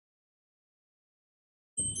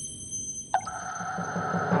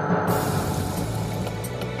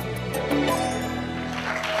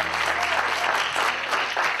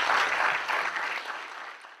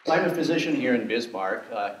I'm a physician here in Bismarck.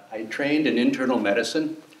 I trained in internal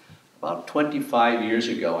medicine about 25 years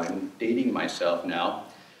ago. I'm dating myself now.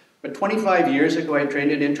 But 25 years ago, I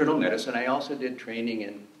trained in internal medicine. I also did training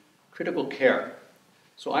in critical care.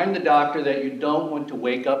 So I'm the doctor that you don't want to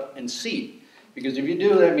wake up and see, because if you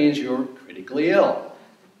do, that means you're critically ill.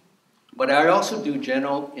 But I also do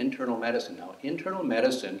general internal medicine. Now, internal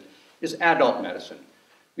medicine is adult medicine.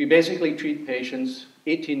 We basically treat patients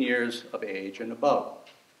 18 years of age and above.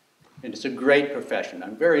 And it's a great profession.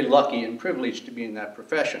 I'm very lucky and privileged to be in that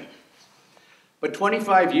profession. But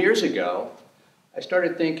 25 years ago, I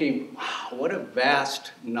started thinking, wow, what a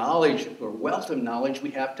vast knowledge or wealth of knowledge we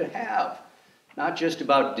have to have. Not just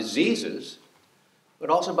about diseases, but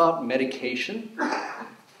also about medication,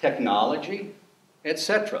 technology,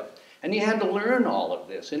 etc. And you had to learn all of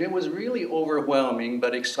this, and it was really overwhelming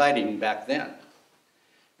but exciting back then.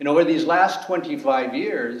 And over these last 25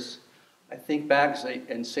 years, I think back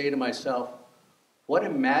and say to myself, what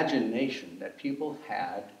imagination that people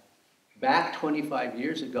had back 25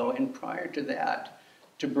 years ago and prior to that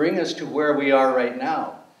to bring us to where we are right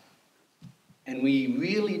now. And we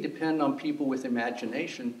really depend on people with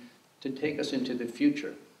imagination to take us into the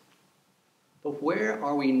future. But where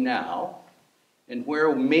are we now, and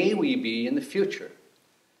where may we be in the future?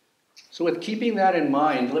 So with keeping that in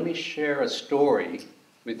mind, let me share a story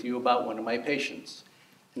with you about one of my patients.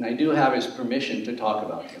 And I do have his permission to talk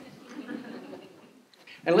about him.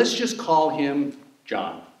 And let's just call him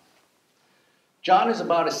John. John is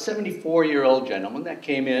about a 74-year-old gentleman that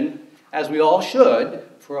came in, as we all should,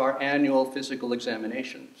 for our annual physical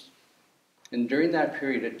examinations. And during that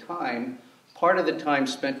period of time, part of the time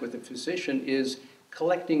spent with the physician is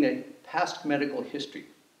collecting a past medical history.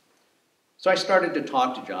 So I started to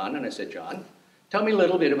talk to John, and I said, John, tell me a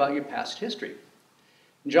little bit about your past history.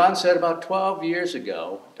 And John said, about 12 years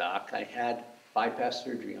ago, Doc, I had bypass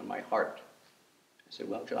surgery on my heart. I said,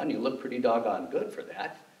 well, John, you look pretty doggone good for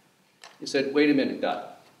that. He said, wait a minute,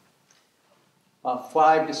 Doc. About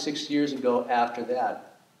 5 to 6 years ago after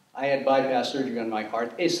that, I had bypass surgery on my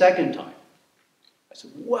heart a second time. I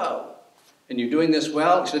said, whoa, and you're doing this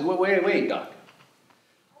well? He said, well, wait, Doc.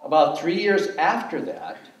 About 3 years after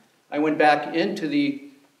that, I went back into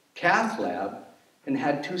the cath lab and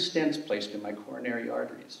had 2 stents placed in my coronary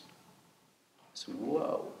arteries. I said,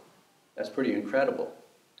 whoa, that's pretty incredible.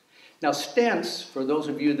 Now, stents, for those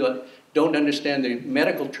of you that don't understand the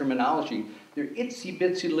medical terminology, they're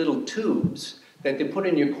itsy-bitsy little tubes that they put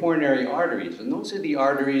in your coronary arteries. And those are the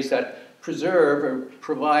arteries that preserve or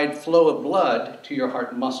provide flow of blood to your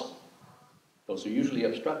heart muscle. Those are usually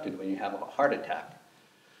obstructed when you have a heart attack.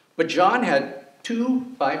 But John had 2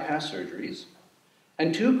 bypass surgeries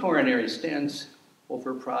and 2 coronary stents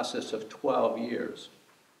over a process of 12 years.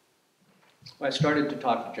 I started to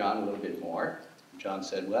talk to John a little bit more. John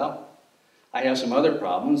said, well, I have some other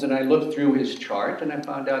problems, and I looked through his chart and I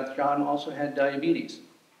found out John also had diabetes.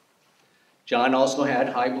 John also had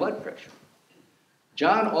high blood pressure.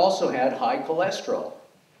 John also had high cholesterol.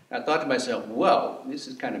 I thought to myself, whoa, this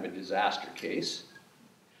is kind of a disaster case.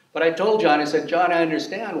 But I told John, I said, John, I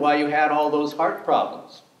understand why you had all those heart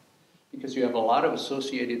problems, because you have a lot of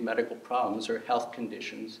associated medical problems or health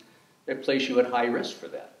conditions that place you at high risk for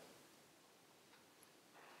that.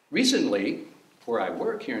 Recently, where I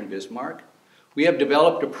work here in Bismarck, we have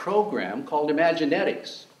developed a program called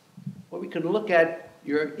Imagenetics, where we can look at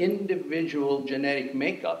your individual genetic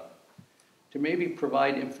makeup to maybe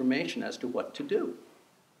provide information as to what to do.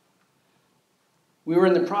 We were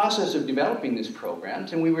in the process of developing these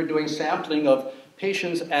programs, and we were doing sampling of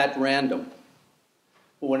patients at random.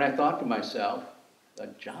 But when I thought to myself,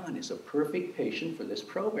 John is a perfect patient for this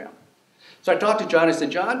program. So I talked to John and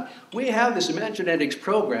said, John, we have this Imagenetics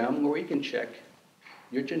program where we can check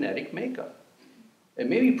your genetic makeup and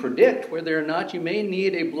maybe predict whether or not you may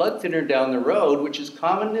need a blood thinner down the road, which is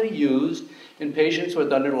commonly used in patients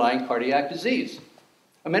with underlying cardiac disease,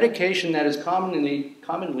 a medication that is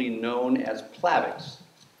commonly known as Plavix.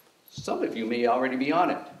 Some of you may already be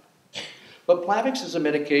on it. But Plavix is a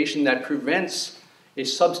medication that prevents a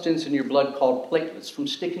substance in your blood called platelets from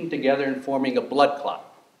sticking together and forming a blood clot.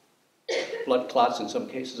 Blood clots in some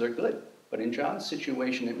cases are good, but in John's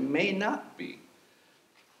situation it may not be.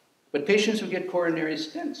 But patients who get coronary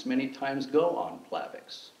stents many times go on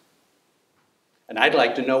Plavix. And I'd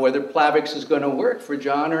like to know whether Plavix is going to work for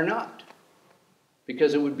John or not,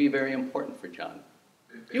 because it would be very important for John.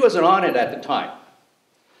 He wasn't on it at the time.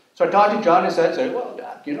 So I talked to John and said, well,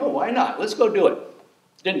 Doc, you know, why not? Let's go do it.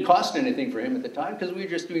 It didn't cost anything for him at the time because we were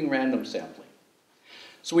just doing random sampling.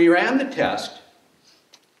 So we ran the test,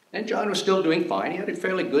 and John was still doing fine. He had a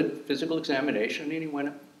fairly good physical examination, and he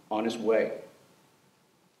went on his way.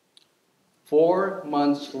 4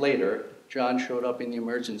 months later, John showed up in the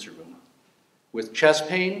emergency room with chest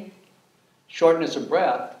pain, shortness of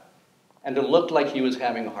breath, and it looked like he was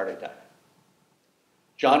having a heart attack.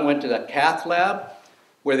 John went to the cath lab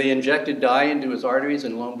where they injected dye into his arteries,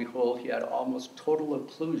 and lo and behold, he had almost total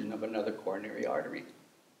occlusion of another coronary artery.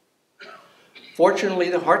 Fortunately,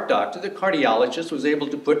 the heart doctor, the cardiologist, was able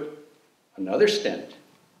to put another stent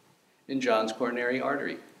in John's coronary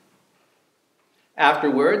artery.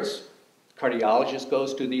 Afterwards, the cardiologist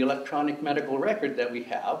goes to the electronic medical record that we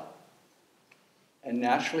have and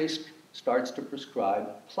naturally starts to prescribe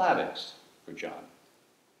Plavix for John.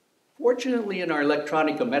 Fortunately, in our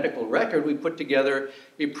electronic medical record, we put together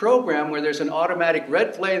a program where there's an automatic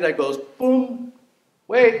red flag that goes, boom,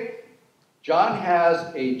 wait, John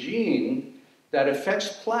has a gene that affects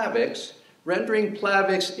Plavix, rendering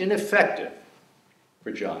Plavix ineffective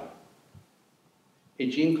for John. A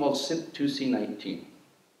gene called CYP2C19.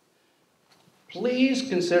 Please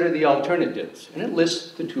consider the alternatives, and it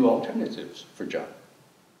lists the 2 alternatives for John.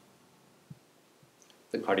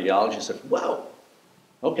 The cardiologist said, wow,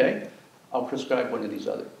 okay, I'll prescribe one of these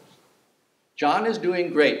others. John is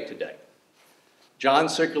doing great today.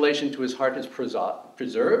 John's circulation to his heart is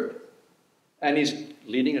preserved, and he's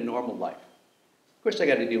leading a normal life. Of course, I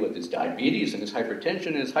got to deal with his diabetes and his hypertension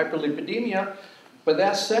and his hyperlipidemia, but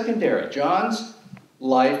that's secondary. John's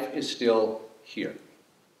life is still here.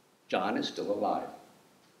 John is still alive.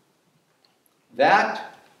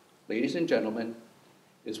 That, ladies and gentlemen,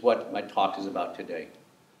 is what my talk is about today.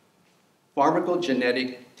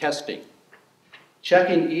 Pharmacogenetic testing.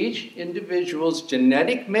 Checking each individual's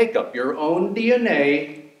genetic makeup, your own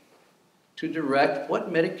DNA, to direct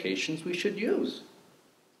what medications we should use.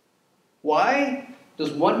 Why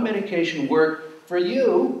does one medication work for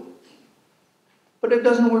you, but it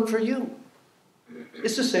doesn't work for you?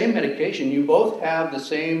 It's the same medication. You both have the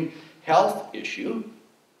same health issue,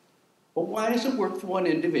 but why does it work for one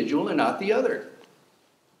individual and not the other?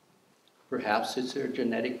 Perhaps it's their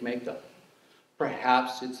genetic makeup.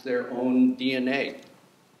 Perhaps it's their own DNA.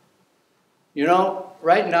 You know,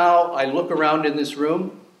 right now I look around in this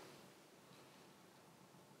room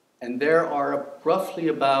and there are roughly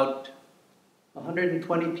about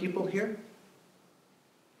 120 people here.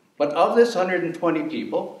 But of this 120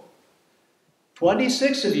 people,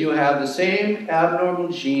 26 of you have the same abnormal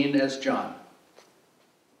gene as John.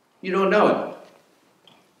 You don't know it.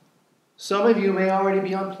 Some of you may already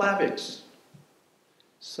be on Plavix.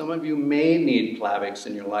 Some of you may need Plavix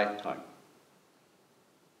in your lifetime.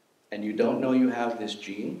 And you don't know you have this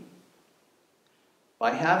gene?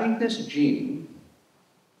 By having this gene,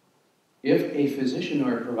 if a physician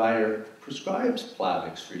or a provider prescribes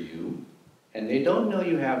Plavix for you, and they don't know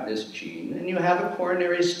you have this gene, and you have a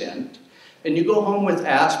coronary stent, and you go home with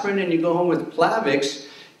aspirin, and you go home with Plavix,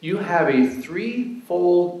 you have a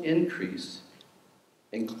 3-fold increase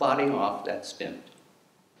in clotting off that stent.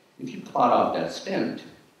 If you clot off that stent,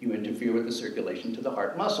 you interfere with the circulation to the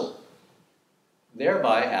heart muscle,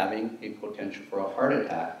 thereby having a potential for a heart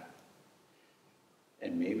attack,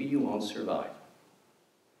 and maybe you won't survive.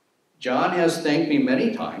 John has thanked me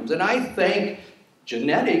many times, and I thank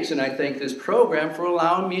genetics and I thank this program for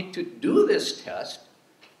allowing me to do this test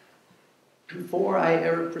before I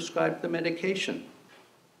ever prescribed the medication.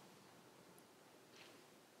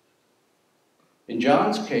 In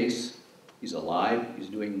John's case, he's alive, he's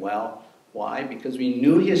doing well. Why? Because we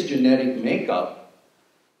knew his genetic makeup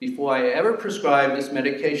before I ever prescribed this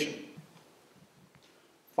medication.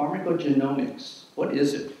 Pharmacogenomics, what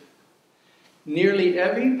is it? Nearly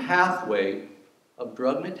every pathway of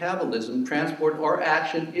drug metabolism, transport, or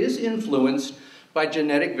action is influenced by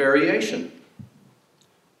genetic variation.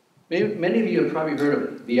 Many of you have probably heard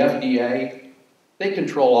of the FDA. They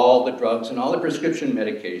control all the drugs and all the prescription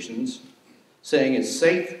medications, saying it's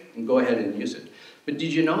safe and go ahead and use it. But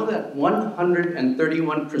did you know that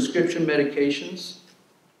 131 prescription medications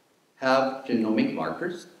have genomic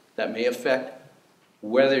markers that may affect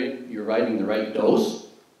whether you're writing the right dose,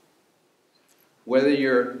 whether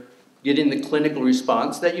you're getting the clinical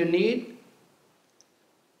response that you need?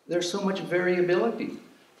 There's so much variability.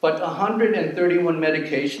 But 131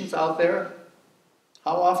 medications out there,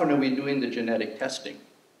 how often are we doing the genetic testing?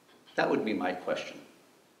 That would be my question.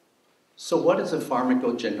 So what is a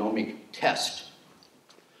pharmacogenomic test?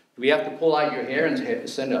 Do we have to pull out your hair and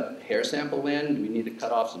send a hair sample in? Do we need to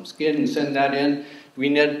cut off some skin and send that in? Do we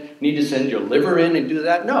need to send your liver in and do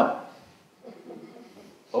that? No.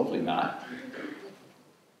 Hopefully not.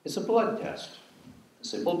 It's a blood test, a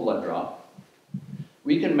simple blood draw.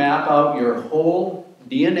 We can map out your whole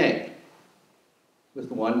DNA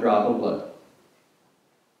with 1 drop of blood.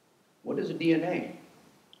 What is DNA?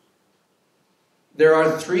 There are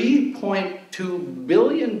 3.2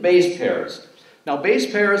 billion base pairs. Now,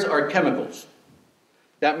 base pairs are chemicals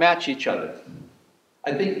that match each other.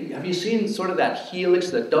 I think, have you seen sort of that helix,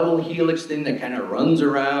 that double helix thing that kind of runs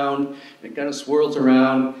around, and it kind of swirls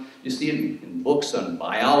around? You see it in books on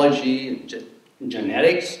biology and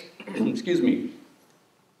genetics. Excuse me.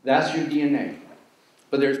 That's your DNA.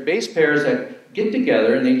 But there's base pairs that get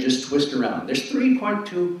together and they just twist around. There's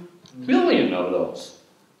 3.2 billion of those.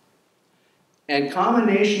 And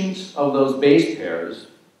combinations of those base pairs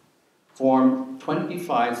form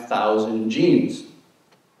 25,000 genes.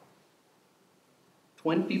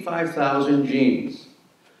 25,000 genes.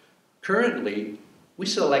 Currently, we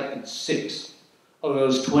selected 6 of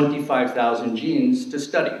those 25,000 genes to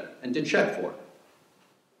study and to check for.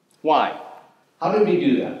 Why? How did we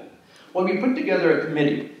do that? Well, we put together a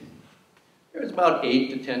committee. There was about 8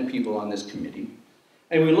 to 10 people on this committee,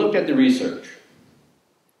 and we looked at the research.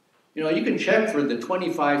 You know, you can check for the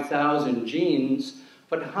 25,000 genes,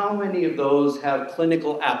 but how many of those have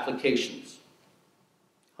clinical applications?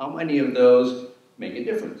 How many of those make a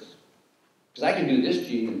difference? Because I can do this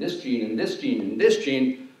gene, and this gene, and this gene, and this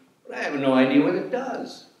gene, but I have no idea what it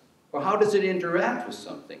does. Or how does it interact with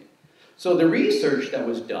something? So the research that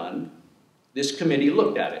was done, this committee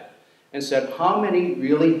looked at it and said, how many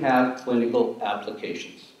really have clinical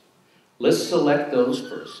applications? Let's select those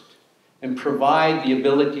first and provide the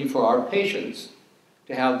ability for our patients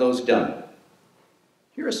to have those done.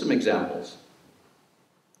 Here are some examples.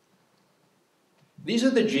 These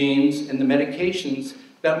are the genes and the medications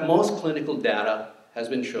that most clinical data has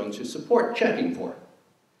been shown to support checking for.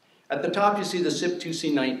 At the top, you see the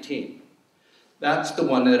CYP2C19. That's the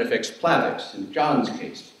one that affects Plavix in John's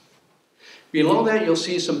case. Below that, you'll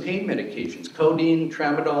see some pain medications, codeine,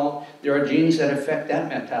 tramadol. There are genes that affect that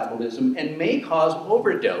metabolism and may cause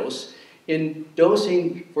overdose in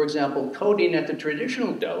dosing, for example, codeine at the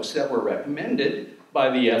traditional dose that were recommended by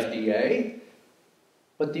the FDA.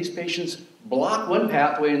 But these patients block one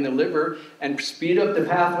pathway in the liver and speed up the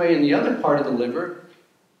pathway in the other part of the liver,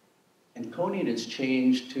 and codeine is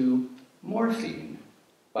changed to morphine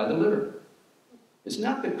by the liver. It's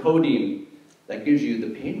not the codeine that gives you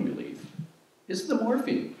the pain relief, it's the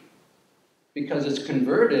morphine, because it's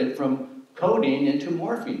converted from codeine into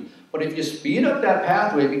morphine. But if you speed up that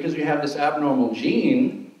pathway because you have this abnormal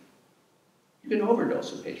gene, you can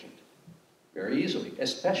overdose a patient very easily,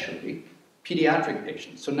 especially pediatric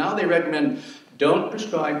patients. So now they recommend don't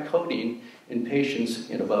prescribe codeine in patients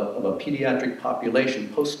of a pediatric population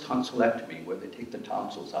post-tonsillectomy, where they take the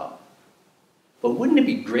tonsils out. But wouldn't it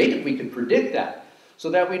be great if we could predict that, so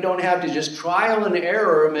that we don't have to just trial and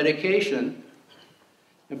error a medication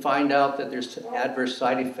and find out that there's adverse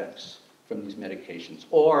side effects from these medications,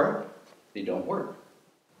 or they don't work.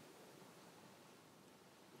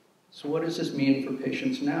 So what does this mean for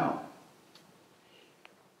patients now?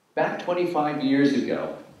 Back 25 years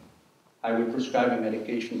ago, I would prescribe a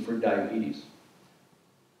medication for diabetes,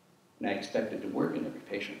 and I expected it to work in every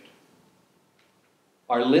patient.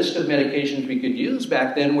 Our list of medications we could use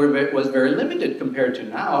back then was very limited compared to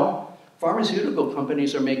now. Pharmaceutical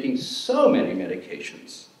companies are making so many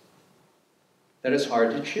medications that it's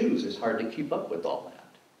hard to choose, it's hard to keep up with all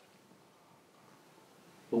that.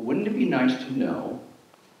 But wouldn't it be nice to know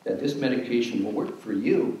that this medication will work for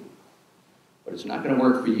you, but it's not going to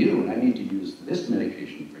work for you, and I need to use this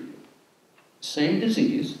medication for you? Same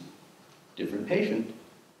disease, different patient.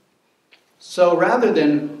 So rather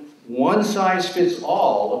than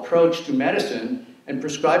one-size-fits-all approach to medicine and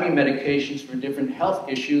prescribing medications for different health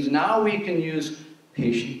issues, now we can use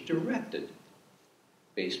patient-directed,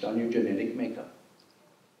 based on your genetic makeup.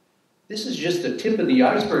 This is just the tip of the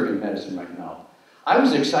iceberg in medicine right now. I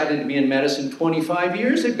was excited to be in medicine 25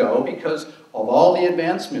 years ago because of all the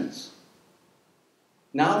advancements.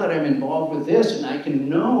 Now that I'm involved with this, and I can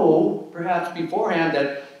know, perhaps beforehand,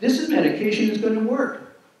 that this medication is going to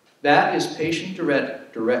work. That is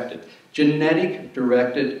patient-directed,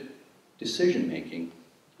 genetic-directed decision-making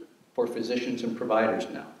for physicians and providers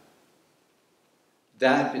now.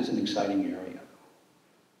 That is an exciting area.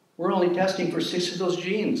 We're only testing for 6 of those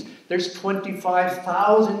genes. There's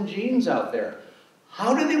 25,000 genes out there.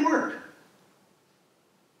 How do they work?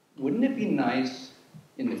 Wouldn't it be nice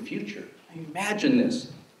in the future? Imagine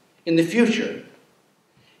this. In the future,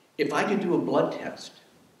 if I could do a blood test,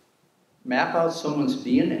 map out someone's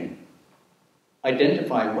DNA,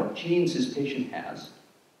 identify what genes this patient has,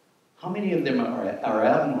 how many of them are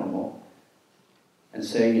abnormal, and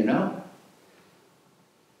say, you know,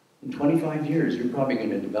 in 25 years, you're probably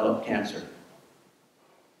going to develop cancer.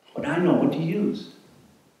 But I know what to use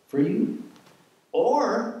for you.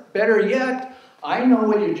 Or, better yet, I know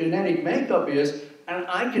what your genetic makeup is, and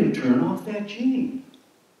I can turn off that gene.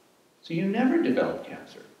 So you never develop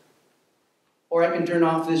cancer. Or I can turn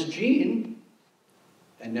off this gene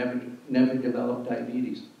and never develop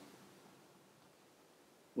diabetes.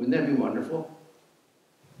 Wouldn't that be wonderful?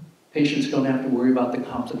 Patients don't have to worry about the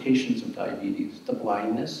complications of diabetes, the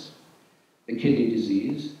blindness, the kidney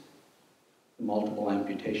disease, the multiple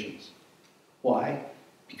amputations. Why?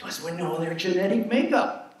 Because we know their genetic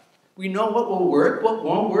makeup. We know what will work, what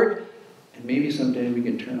won't work, and maybe someday we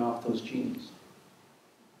can turn off those genes.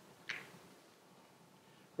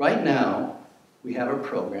 Right now, we have a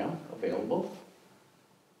program available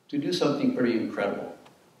to do something pretty incredible.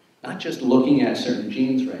 Not just looking at certain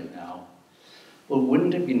genes right now, but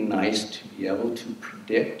wouldn't it be nice to be able to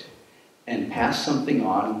predict and pass something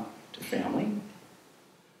on to family?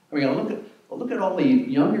 I mean, look at all the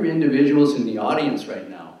younger individuals in the audience right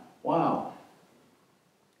now. Wow.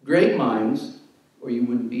 Great minds, or you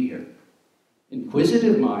wouldn't be here.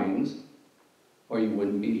 Inquisitive minds, or you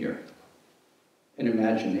wouldn't be here. And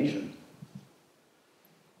imagination.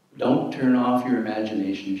 Don't turn off your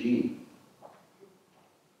imagination gene.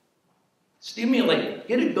 Stimulate it,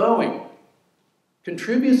 get it going.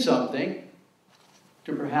 Contribute something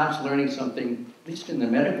to perhaps learning something, at least in the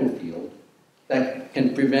medical field, that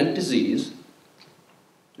can prevent disease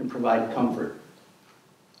and provide comfort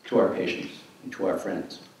to our patients and to our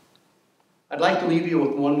friends. I'd like to leave you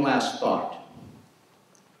with one last thought.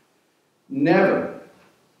 Never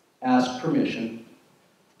ask permission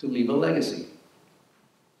to leave a legacy.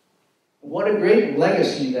 What a great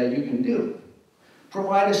legacy that you can do.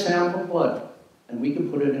 Provide a sample of blood, and we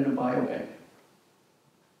can put it in a biobank.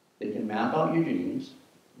 They can map out your genes,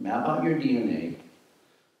 map out your DNA,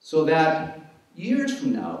 so that years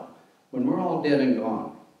from now, when we're all dead and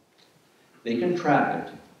gone, they can track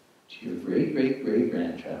it to your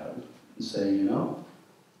great-great-great-grandchild and say, you know,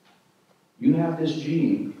 you have this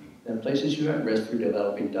gene that places you at risk for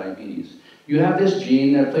developing diabetes. You have this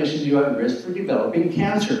gene that places you at risk for developing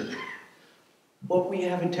cancer. But we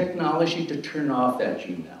have a technology to turn off that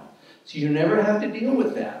gene now. So you never have to deal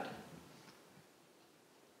with that.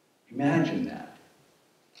 Imagine that.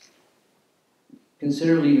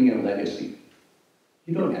 Consider leaving a legacy.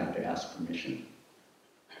 You don't have to ask permission.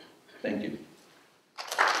 Thank you.